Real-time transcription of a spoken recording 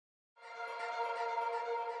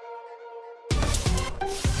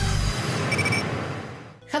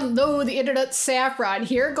Hello, the internet, Saffron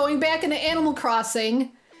here, going back into Animal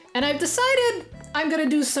Crossing, and I've decided I'm gonna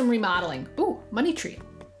do some remodeling. Ooh, money tree.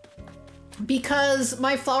 Because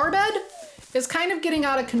my flower bed is kind of getting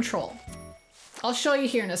out of control. I'll show you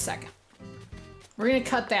here in a second. We're gonna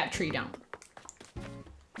cut that tree down.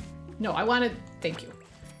 No, I wanted, thank you.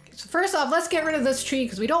 So first off, let's get rid of this tree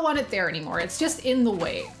because we don't want it there anymore. It's just in the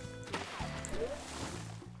way.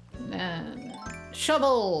 And then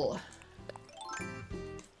shovel.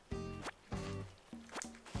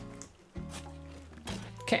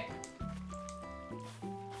 Okay.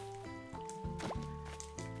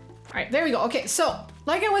 All right, there we go. Okay, so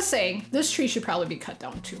like I was saying, this tree should probably be cut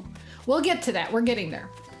down too. We'll get to that. We're getting there.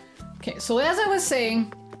 Okay, so as I was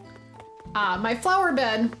saying, my flower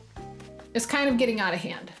bed is kind of getting out of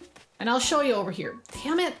hand. And I'll show you over here.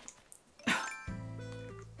 Damn it.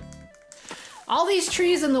 All these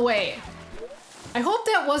trees in the way. I hope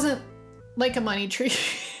that wasn't like a money tree.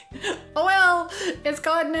 Oh well, it's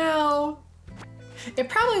gone now. It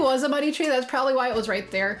probably was a money tree. That's probably why it was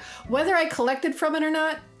right there. Whether I collected from it or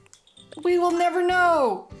not, we will never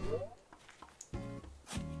know.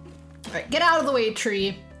 All right, get out of the way,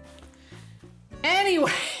 tree.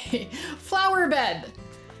 Anyway, flower bed.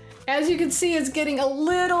 As you can see, it's getting a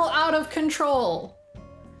little out of control.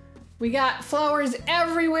 We got flowers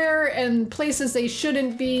everywhere and places they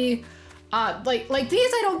shouldn't be. Like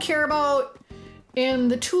these I don't care about,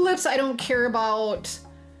 and the tulips I don't care about.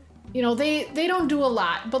 You know, they don't do a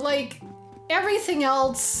lot, but like everything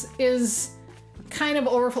else is kind of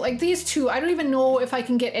overfull. Like these two, I don't even know if I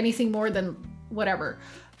can get anything more than whatever.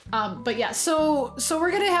 But yeah, so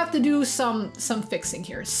we're gonna have to do some fixing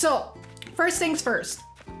here. So first things first,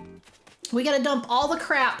 we gotta dump all the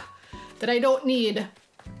crap that I don't need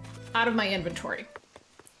out of my inventory.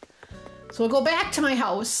 So we'll go back to my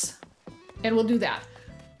house and we'll do that.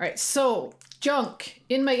 All right, so junk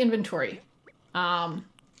in my inventory. Well,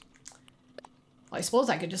 I suppose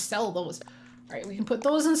I could just sell those. All right, we can put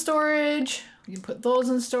those in storage. We can put those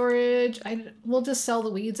in storage. We'll just sell the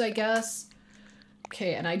weeds, I guess.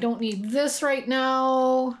 Okay, and I don't need this right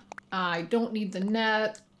now. I don't need the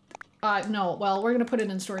net. No, well, we're gonna put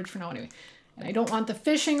it in storage for now anyway. And I don't want the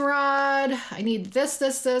fishing rod. I need this.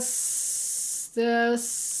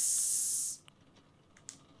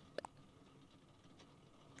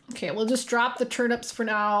 Okay, we'll just drop the turnips for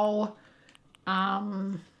now.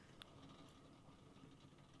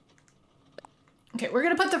 Okay, we're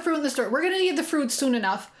gonna put the fruit in the storage. We're gonna need the fruit soon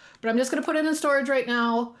enough, but I'm just gonna put it in storage right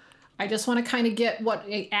now. I just want to kind of get what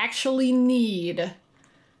I actually need.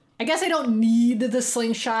 I guess I don't need the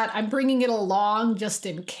slingshot. I'm bringing it along just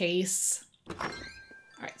in case. All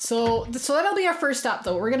right, so that'll be our first stop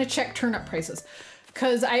though. We're gonna check turnip prices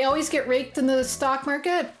because I always get raked in the stock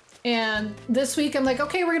market. And this week I'm like,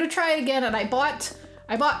 okay, we're gonna try it again. And I bought,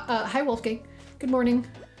 hi Wolfgang, good morning.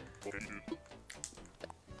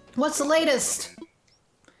 What's the latest?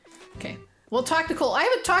 Okay, we'll talk to Cole. I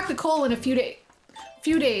haven't talked to Cole in a few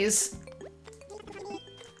days.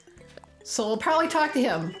 So we'll probably talk to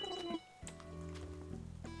him.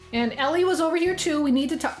 And Ellie was over here too. We need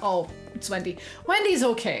to talk. Oh, it's Wendy. Wendy's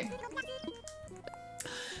okay.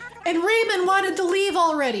 And Raymond wanted to leave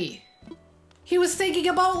already. He was thinking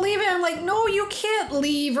about leaving. I'm like, no, you can't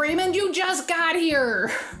leave, Raymond. You just got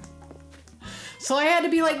here. So I had to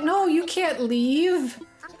be like, no, you can't leave.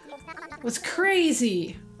 It was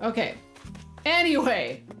crazy. Okay.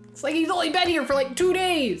 Anyway, it's like he's only been here for like 2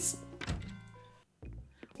 days.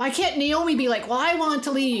 Why can't Naomi be like, well, I want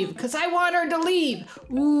to leave because I want her to leave.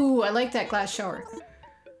 Ooh, I like that glass shower.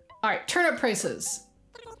 All right, turnip prices.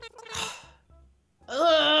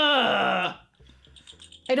 Ugh.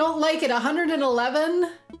 I don't like it. 111.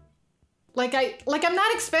 Like I'm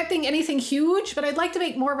not expecting anything huge, but I'd like to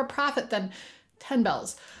make more of a profit than 10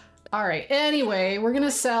 bells. All right. Anyway, we're gonna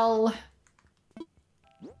sell.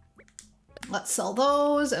 Let's sell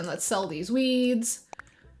those and let's sell these weeds.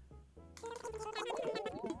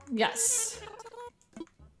 Yes.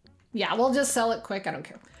 Yeah, we'll just sell it quick. I don't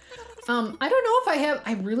care. I don't know if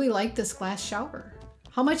I really like this glass shower.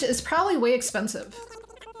 How much? It's probably way expensive.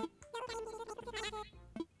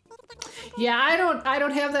 Yeah, I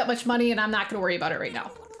don't have that much money and I'm not gonna worry about it right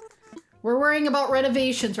now. We're worrying about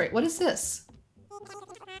renovations, right? What is this?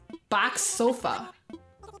 Box sofa.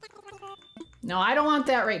 No, I don't want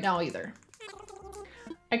that right now either.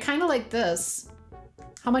 I kind of like this.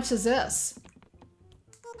 How much is this?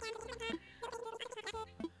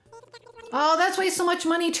 Oh, that's way so much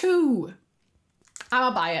money too.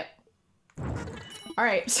 I'll buy it. All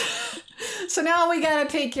right. So now we gotta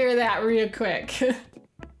take care of that real quick.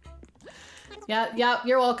 Yeah,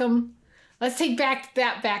 you're welcome. Let's take that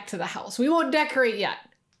back to the house. We won't decorate yet.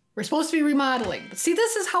 We're supposed to be remodeling. But see,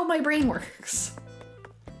 this is how my brain works.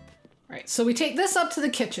 All right, so we take this up to the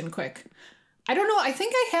kitchen quick. I don't know, I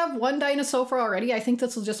think I have one Dinosaur already. I think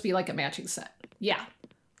this will just be like a matching set. Yeah.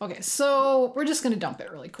 Okay, so we're just gonna dump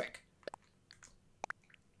it really quick.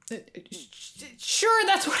 Sure,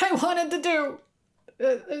 that's what I wanted to do.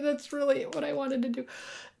 That's really what I wanted to do.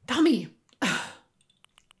 Dummy.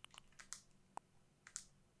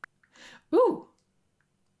 Ooh.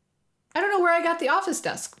 I don't know where I got the office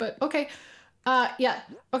desk, but okay. Yeah.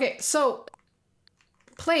 Okay, so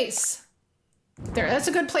place. There, that's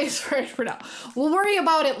a good place for it for now. We'll worry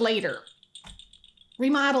about it later.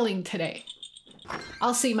 Remodeling today.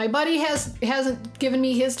 I'll see. My buddy hasn't given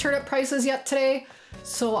me his turnip prices yet today,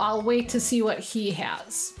 so I'll wait to see what he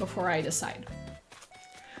has before I decide.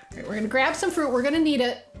 All right, we're gonna grab some fruit. We're gonna need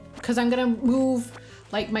it because I'm gonna move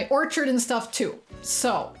like my orchard and stuff too.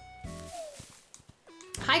 So,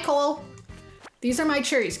 hi Cole. These are my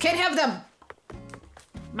cherries. Can't have them.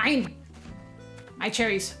 Mine. My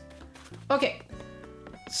cherries. Okay.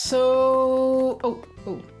 So,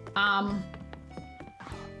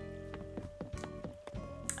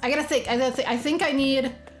 I gotta think. I think I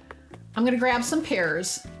need, I'm gonna grab some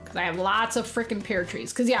pears because I have lots of frickin' pear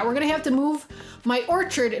trees. Because yeah, we're gonna have to move my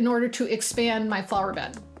orchard in order to expand my flower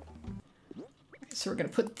bed. So we're gonna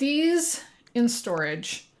put these in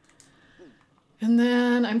storage. And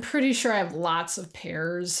then I'm pretty sure I have lots of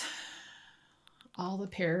pears. All the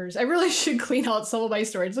pears. I really should clean out some of my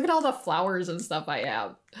storage. Look at all the flowers and stuff I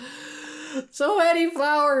have. So many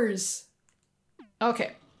flowers.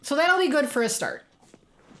 Okay, so that'll be good for a start.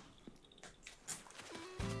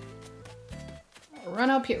 I'll run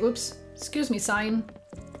up here. Oops, excuse me, sign.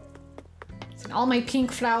 And all my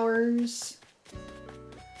pink flowers.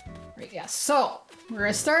 Right, yeah, so we're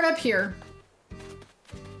gonna start up here.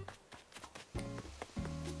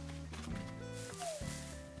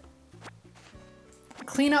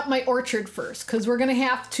 Clean up my orchard first, because we're gonna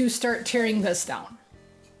have to start tearing this down.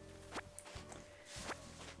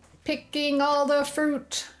 Picking all the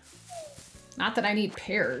fruit. Not that I need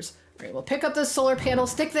pears. All right, we'll pick up this solar panel,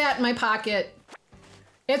 stick that in my pocket.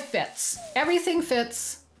 It fits. Everything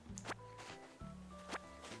fits.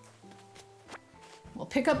 We'll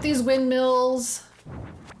pick up these windmills.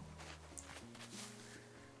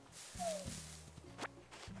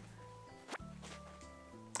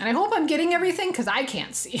 And I hope I'm getting everything because I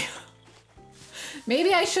can't see.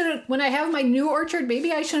 Maybe I shouldn't, when I have my new orchard,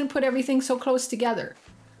 maybe I shouldn't put everything so close together.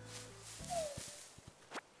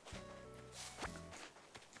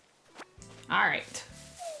 All right.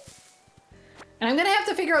 And I'm gonna have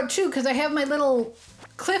to figure out too, because I have my little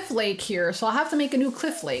cliff lake here, so I'll have to make a new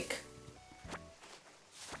cliff lake.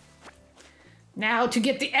 Now to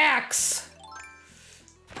get the axe.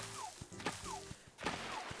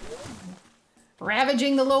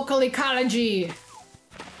 Ravaging the local ecology.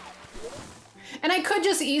 And I could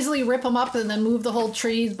just easily rip them up and then move the whole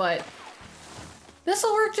trees, but this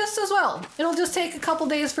will work just as well. It'll just take a couple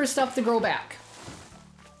days for stuff to grow back.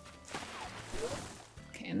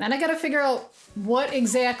 Okay, and then I gotta figure out what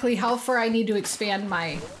exactly, how far I need to expand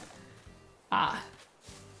my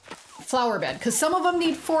flower bed, because some of them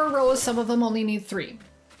need 4 rows, some of them only need 3.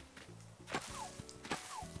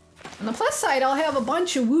 On the plus side, I'll have a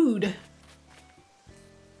bunch of wood.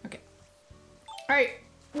 All right,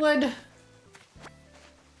 wood.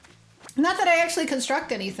 Not that I actually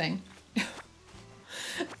construct anything.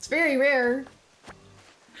 It's very rare.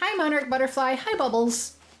 Hi, Monarch Butterfly. Hi,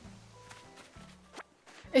 Bubbles.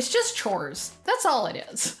 It's just chores. That's all it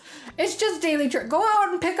is. It's just daily chores. Go out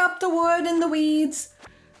and pick up the wood and the weeds.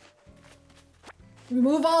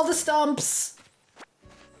 Remove all the stumps.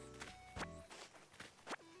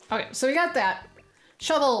 Okay, so we got that.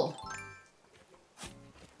 Shovel.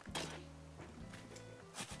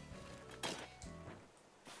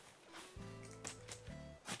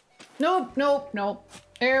 Nope, nope, nope.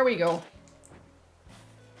 There we go.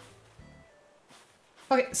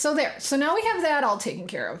 Okay, so there. So now we have that all taken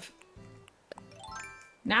care of.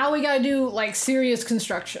 Now we gotta do like serious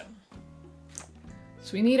construction.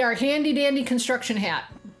 So we need our handy dandy construction hat.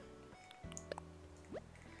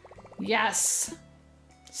 Yes.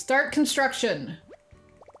 Start construction.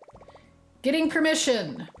 Getting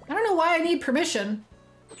permission. I don't know why I need permission.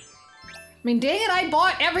 I mean, dang it, I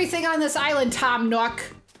bought everything on this island, Tom Nook.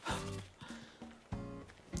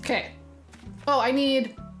 Okay. Oh, I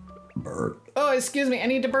need... Burp. Oh, excuse me. I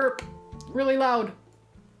need to burp really loud.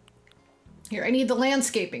 Here, I need the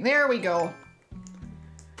landscaping. There we go.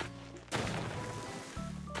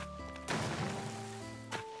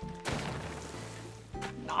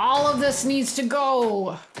 All of this needs to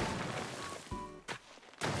go.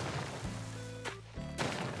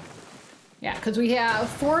 Yeah, because we have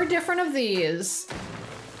 4 different of these.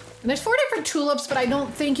 And there's 4 different tulips, but I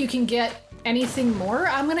don't think you can get anything more.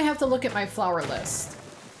 I'm gonna have to look at my flower list.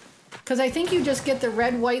 Because I think you just get the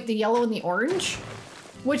red, white, the yellow, and the orange.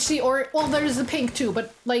 Which well, there's the pink too,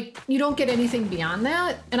 but like, you don't get anything beyond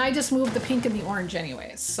that. And I just moved the pink and the orange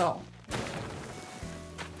anyways, so.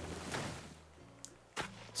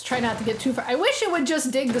 Let's try not to get too far. I wish it would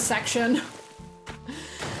just dig the section.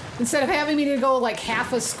 Instead of having me to go like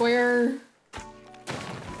half a square.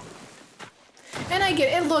 And I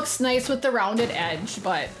get it looks nice with the rounded edge,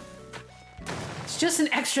 but it's just an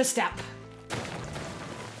extra step.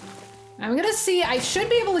 I'm gonna see, I should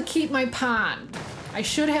be able to keep my pond. I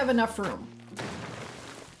should have enough room.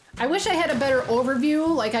 I wish I had a better overview,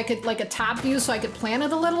 like I could, like a top view so I could plan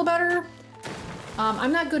it a little better.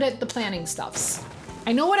 I'm not good at the planning stuffs.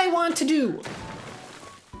 I know what I want to do.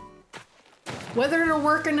 Whether it'll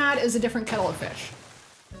work or not is a different kettle of fish.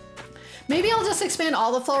 Maybe I'll just expand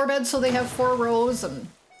all the flower beds so they have 4 rows and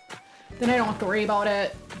then I don't have to worry about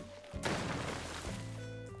it.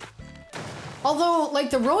 Although,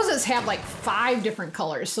 like, the roses have like 5 different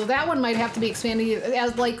colors, so that one might have to be expanded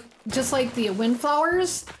as like, just like the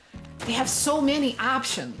windflowers. They have so many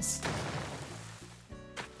options.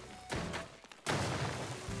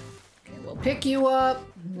 Okay, we'll pick you up.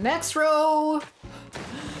 Next row.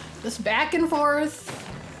 Just back and forth.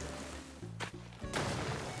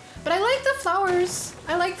 But I like the flowers.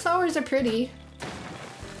 I like flowers, they're pretty.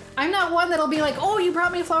 I'm not one that'll be like, oh, you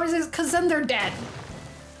brought me flowers, because then they're dead.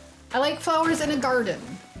 I like flowers in a garden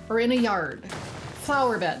or in a yard.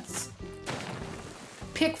 Flower beds.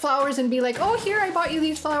 Pick flowers and be like, oh, here, I bought you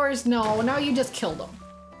these flowers. No, now you just killed them.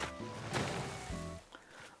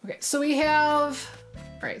 Okay, so we have,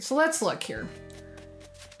 all right, so let's look here.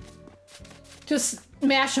 Just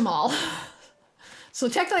mash them all. So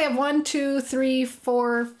technically I have 1, 2, 3,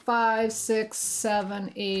 4, 5, 6,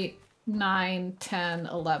 7, 8, 9, 10,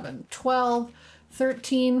 11, 12,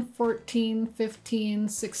 13, 14, 15,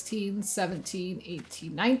 16, 17,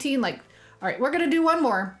 18, 19. Like, all right, we're gonna do one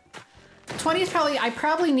more. 20 is probably, I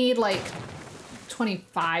probably need like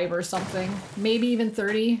 25 or something, maybe even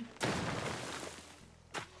 30.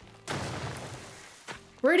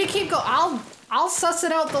 We're gonna keep going. I'll suss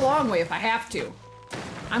it out the long way if I have to.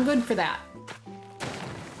 I'm good for that.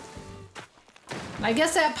 I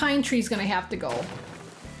guess that pine tree's gonna have to go.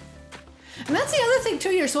 And that's the other thing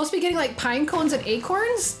too, you're supposed to be getting like pine cones and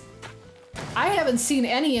acorns. I haven't seen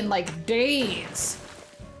any in like days.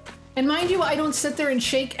 And mind you, I don't sit there and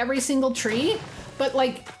shake every single tree, but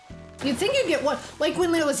like, you'd think you'd get one. Like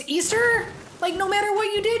when it was Easter, like no matter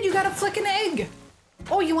what you did, you gotta flick an egg.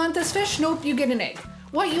 Oh, you want this fish? Nope, you get an egg.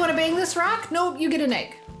 What, you wanna bang this rock? Nope, you get an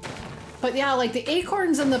egg. But yeah, like the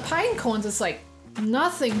acorns and the pine cones, it's like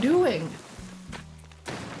nothing doing.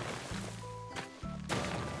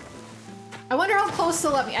 I wonder how close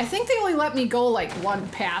they'll let me. I think they only let me go like one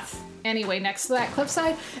path anyway next to that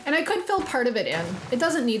cliffside, and I could fill part of it in. It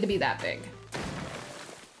doesn't need to be that big.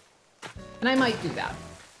 And I might do that.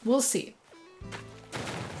 We'll see.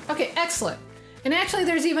 Okay, excellent. And actually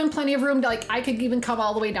there's even plenty of room to, like, I could even come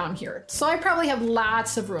all the way down here. So I probably have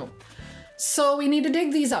lots of room. So we need to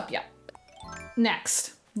dig these up, yeah.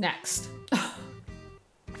 Next.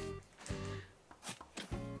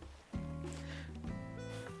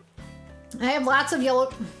 I have lots of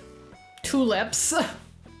yellow tulips.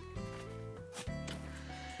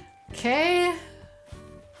 Okay.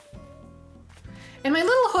 And my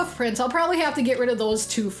little hoof prints, I'll probably have to get rid of those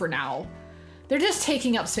 2 for now. They're just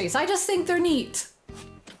taking up space. I just think they're neat.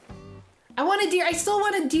 I want a deer. I still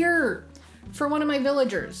want a deer for one of my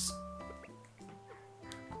villagers.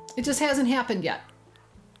 It just hasn't happened yet.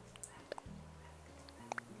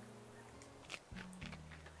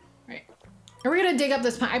 Right. And we're gonna dig up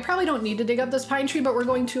this pine. I probably don't need to dig up this pine tree, but we're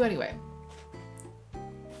going to anyway.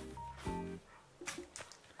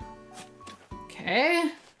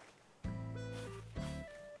 Okay.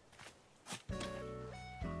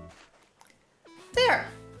 There.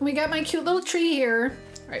 We got my cute little tree here.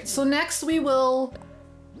 All right, so next we will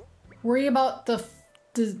worry about the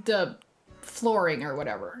flooring or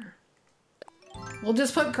whatever. We'll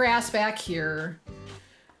just put grass back here.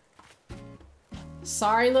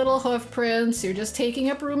 Sorry, little hoof prints, you're just taking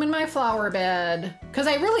up room in my flower bed. Cause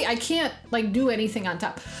I can't like do anything on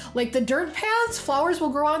top. Like the dirt paths, flowers will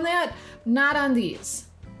grow on that, not on these.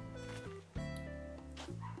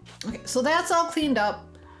 Okay, so that's all cleaned up.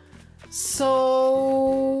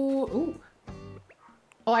 So, ooh.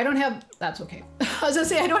 Oh, I don't have, that's okay. I was gonna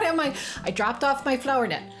say, I dropped off my flower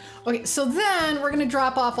net. Okay, so then we're gonna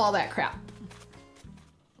drop off all that crap.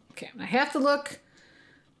 Okay, I have to look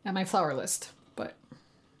at my flower list, but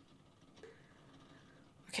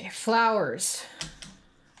Okay, flowers.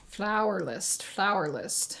 Flower list, flower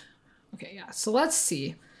list. Okay, yeah, so let's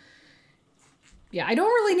see. Yeah, I don't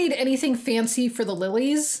really need anything fancy for the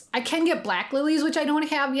lilies. I can get black lilies, which I don't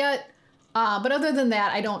have yet. But other than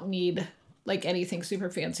that, I don't need like anything super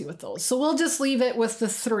fancy with those. So we'll just leave it with the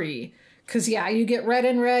 3. Because yeah, you get red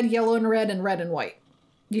and red, yellow and red and white.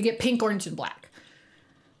 You get pink, orange, and black.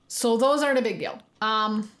 So those aren't a big deal.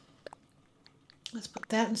 Let's put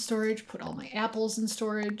that in storage, put all my apples in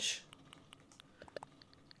storage.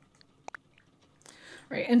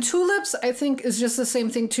 Right, and tulips, I think, is just the same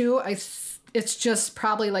thing too. It's just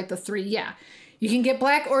probably like the 3, yeah. You can get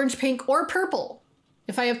black, orange, pink, or purple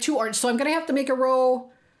if I have 2 orange. So I'm gonna have to make a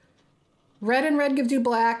row. Red and red gives you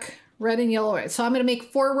black, red and yellow, red. So I'm gonna make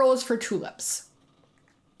 4 rows for tulips.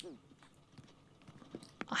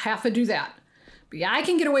 I'll have to do that. But yeah, I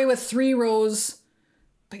can get away with 3 rows.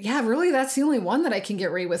 But yeah, really, that's the only one that I can get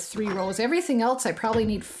away with 3 rows. Everything else, I probably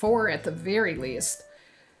need 4 at the very least.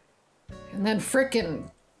 And then frickin'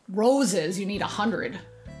 roses, you need 100.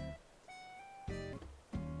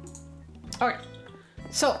 All right,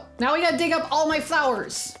 so now we gotta dig up all my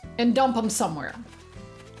flowers and dump them somewhere.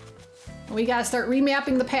 And we gotta start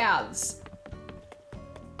remapping the paths.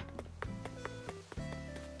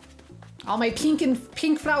 All my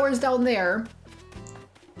pink flowers down there.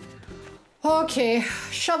 Okay,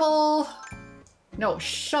 shovel. No,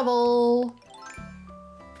 shovel.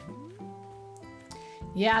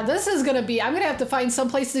 Yeah, this is gonna be, I'm gonna have to find some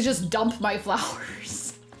place to just dump my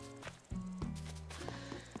flowers.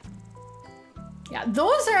 Yeah,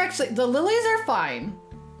 those are actually, the lilies are fine.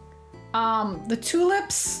 The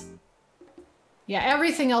tulips, yeah,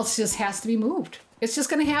 everything else just has to be moved. It's just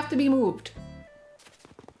gonna have to be moved.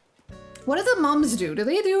 What do the mums do? Do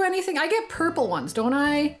they do anything? I get purple ones, don't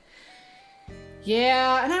I?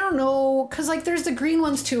 Yeah, and I don't know, cause like there's the green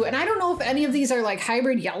ones too, and I don't know if any of these are like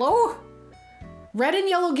hybrid yellow. Red and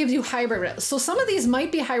yellow gives you hybrid red. So some of these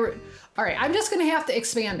might be hybrid. All right, I'm just gonna have to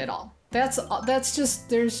expand it all. That's just,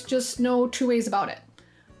 there's just no 2 ways about it.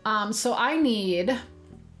 So I need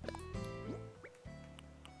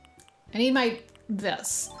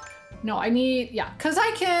this. No, I need, yeah, cause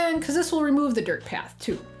this will remove the dirt path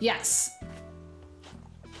too. Yes.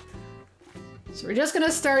 So we're just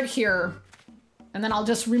gonna start here and then I'll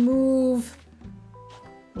just remove,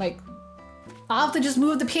 like, I'll have to just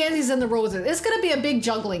move the pansies and the roses. It's gonna be a big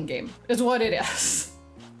juggling game, is what it is.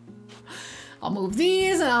 I'll move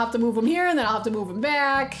these and I'll have to move them here and then I'll have to move them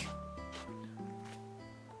back.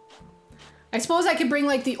 I suppose I could bring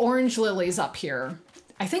like the orange lilies up here.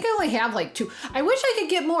 I think I only have like 2. I wish I could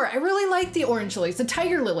get more. I really like the orange lilies, the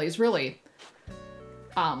tiger lilies, really.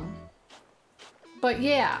 But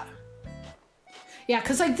yeah. Yeah,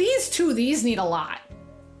 cause like these need a lot.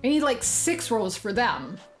 I need like 6 rows for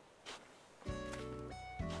them.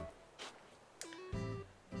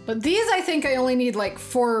 But these, I think I only need like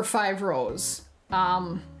 4 or 5 rows.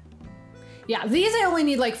 Yeah, these I only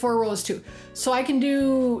need like 4 rows too. So I can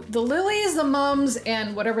do the lilies, the mums,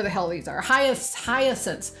 and whatever the hell these are,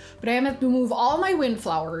 hyacinths. But I have to move all my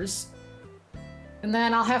windflowers. And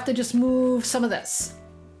then I'll have to just move some of this.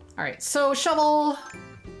 All right, so shovel.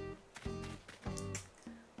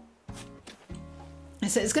 I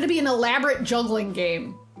said it's gonna be an elaborate juggling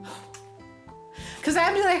game. Because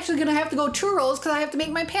I'm actually gonna have to go 2 rows because I have to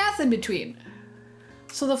make my path in between.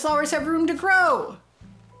 So the flowers have room to grow.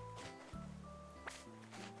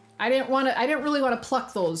 I didn't really want to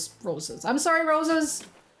pluck those roses. I'm sorry, roses.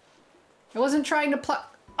 I wasn't trying to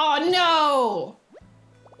pluck. Oh no!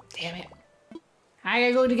 Damn it. I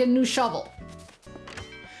gotta go to get a new shovel.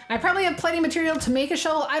 I probably have plenty of material to make a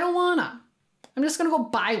shovel. I don't wanna. I'm just gonna go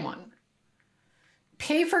buy one.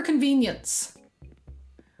 Pay for convenience.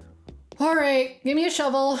 All right, give me a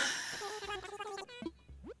shovel.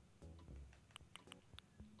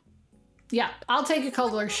 Yeah, I'll take a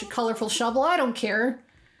colorful shovel. I don't care.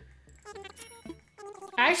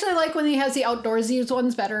 I actually like when he has the outdoorsy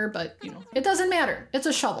ones better, but you know, it doesn't matter. It's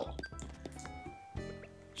a shovel.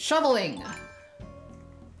 Shoveling.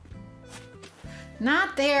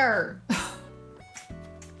 Not there.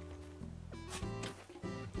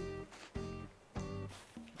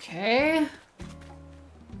 Okay.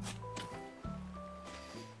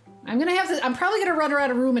 I'm probably gonna run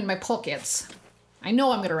out of room in my pockets. I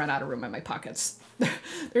know I'm gonna run out of room in my pockets.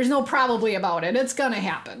 There's no probably about it. It's gonna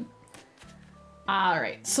happen. All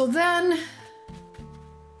right, so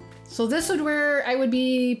this is where I would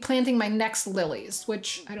be planting my next lilies,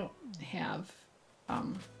 which I don't have.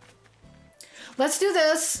 Let's do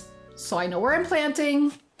this so I know where I'm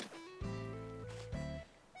planting.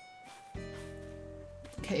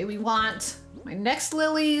 Okay, we want my next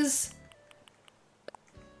lilies.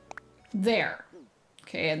 there.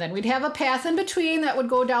 Okay, and then we'd have a path in between that would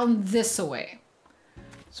go down this way.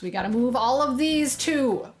 So we got to move all of these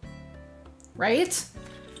too, right?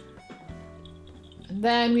 And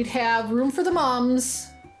then we'd have room for the mums,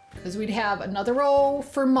 because we'd have another row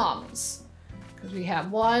for mums. Because we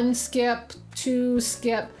have 1 skip, 2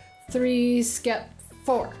 skip, 3 skip,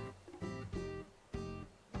 4.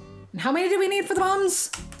 And how many do we need for the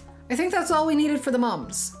mums? I think that's all we needed for the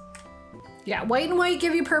mums. Yeah, white and white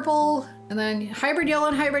give you purple, and then hybrid yellow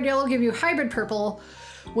and hybrid yellow give you hybrid purple,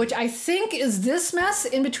 which I think is this mess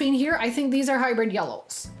in between here. I think these are hybrid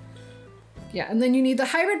yellows. Yeah, and then you need the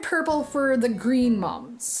hybrid purple for the green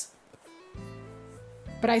mums.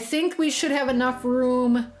 But I think we should have enough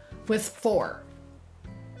room with 4.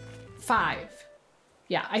 5.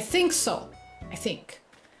 Yeah, I think so. I think.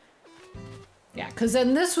 Yeah, because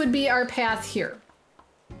then this would be our path here.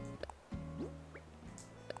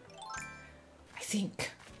 I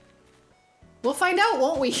think. We'll find out,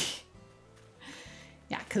 won't we?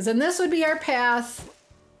 Yeah, because then this would be our path.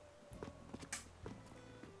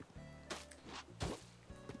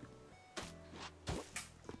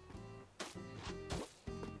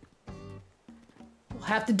 We'll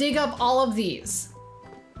have to dig up all of these.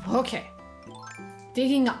 Okay.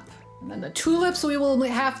 Digging up. And then the tulips we will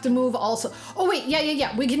have to move also. Oh wait,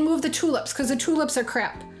 yeah. We can move the tulips because the tulips are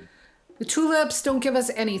crap. The tulips don't give us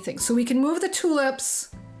anything. So we can move the tulips.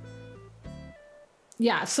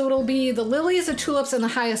 Yeah, so it'll be the lilies, the tulips, and the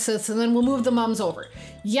hyacinths, and then we'll move the mums over.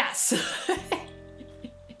 Yes!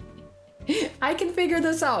 I can figure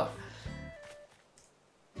this out.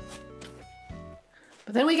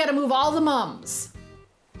 But then we gotta move all the mums.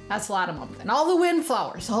 That's a lot of mums. And all the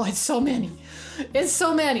windflowers. Oh, it's so many. It's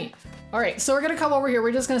so many. All right, so we're gonna come over here.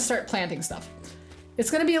 We're just gonna start planting stuff. It's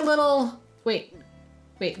gonna be a little, wait,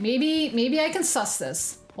 maybe I can suss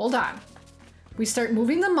this. Hold on. We start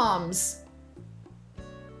moving the mums.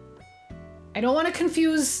 I don't want to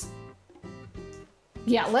confuse.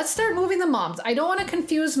 Yeah, let's start moving the mums. I don't want to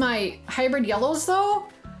confuse my hybrid yellows though.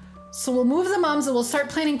 So we'll move the mums and we'll start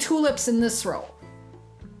planting tulips in this row.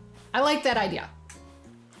 I like that idea.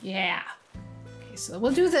 Yeah. Okay, so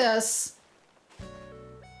we'll do this.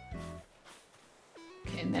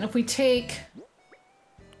 Okay, and then if we take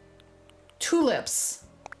tulips,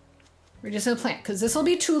 we're just gonna plant, because this will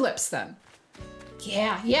be tulips then.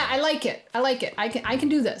 Yeah, I like it. I can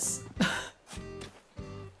do this.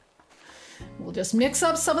 We'll just mix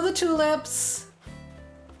up some of the tulips.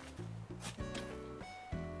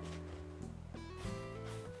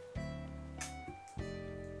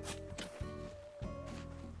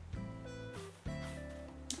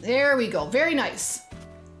 There we go, very nice.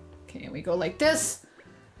 Okay, and we go like this.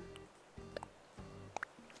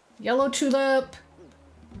 Yellow tulip,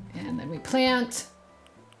 and then we plant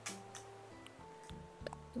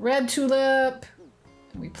red tulip,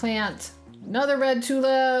 and we plant another red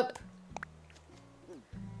tulip,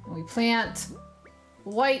 and we plant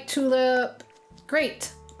white tulip.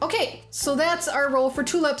 Great. Okay, so that's our row for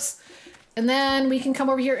tulips, and then we can come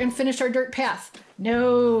over here and finish our dirt path.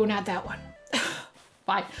 No, not that one.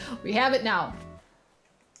 Fine, we have it now.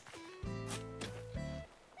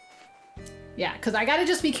 Yeah, because I gotta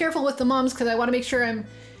just be careful with the mums because I want to make sure I'm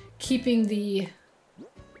keeping the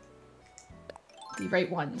right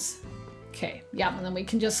ones. Okay, yeah, and then we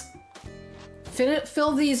can just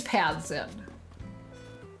fill these paths in.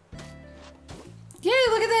 Yay,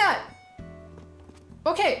 look at that!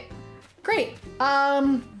 Okay, great.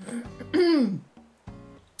 Now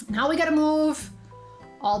we gotta move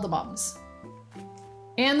all the mums.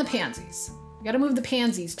 And the pansies. We gotta move the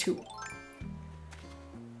pansies too.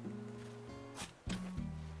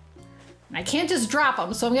 And I can't just drop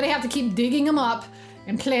them, so I'm gonna have to keep digging them up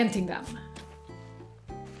and planting them.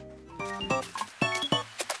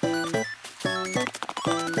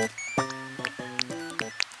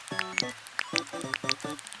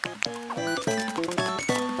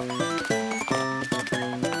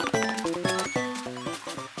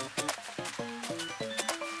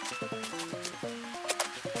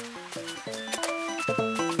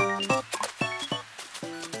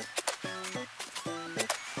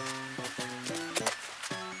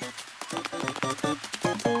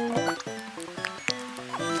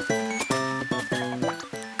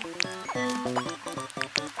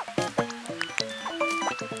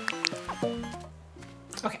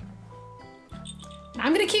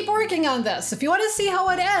 On this. If you want to see how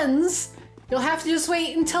it ends, you'll have to just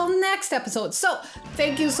wait until next episode. So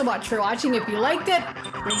thank you so much for watching. If you liked it,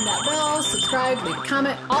 ring that bell, subscribe, leave a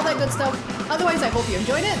comment, all that good stuff. Otherwise, I hope you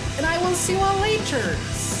enjoyed it, and I will see you all later.